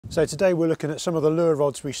So today we're looking at some of the lure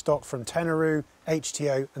rods we stock from Tenryu,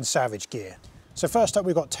 HTO and Savage Gear. So first up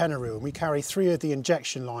we've got Tenryu, and we carry 3 of the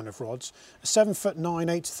injection line of rods. A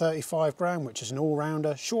 7'9", 8 to 35 gram, which is an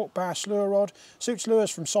all-rounder, short bass lure rod, suits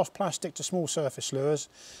lures from soft plastic to small surface lures.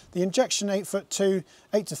 The injection 8'2",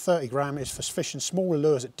 8 to 30 gram is for fishing smaller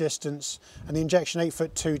lures at distance, and the injection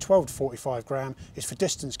 8'2", 12 to 45 gram is for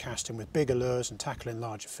distance casting with bigger lures and tackling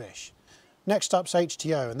larger fish. Next up's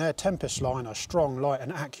HTO, and their Tempest line are strong, light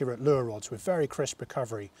and accurate lure rods with very crisp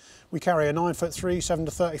recovery. We carry a 9'3", 7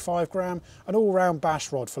 to 35 gram, an all-round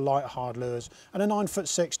bass rod for light hard lures, and a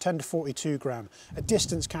 9'6", 10 to 42 gram, a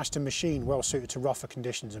distance casting machine well suited to rougher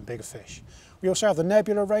conditions and bigger fish. We also have the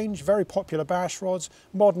Nebula range, very popular bass rods,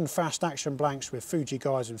 modern fast action blanks with Fuji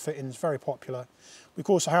guides and fittings, very popular. We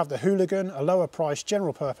also have the Hooligan, a lower priced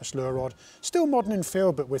general purpose lure rod, still modern in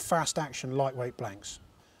feel but with fast action lightweight blanks.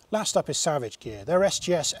 Last up is Savage Gear. Their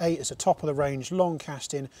SGS 8 is a top of the range, long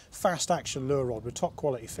casting, fast action lure rod with top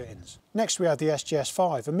quality fittings. Next we have the SGS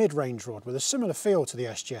 5, a mid-range rod with a similar feel to the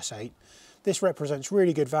SGS 8. This represents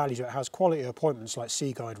really good value as it has quality appointments like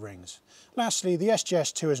sea guide rings. Lastly, the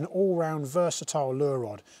SGS 2 is an all-round versatile lure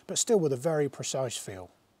rod, but still with a very precise feel.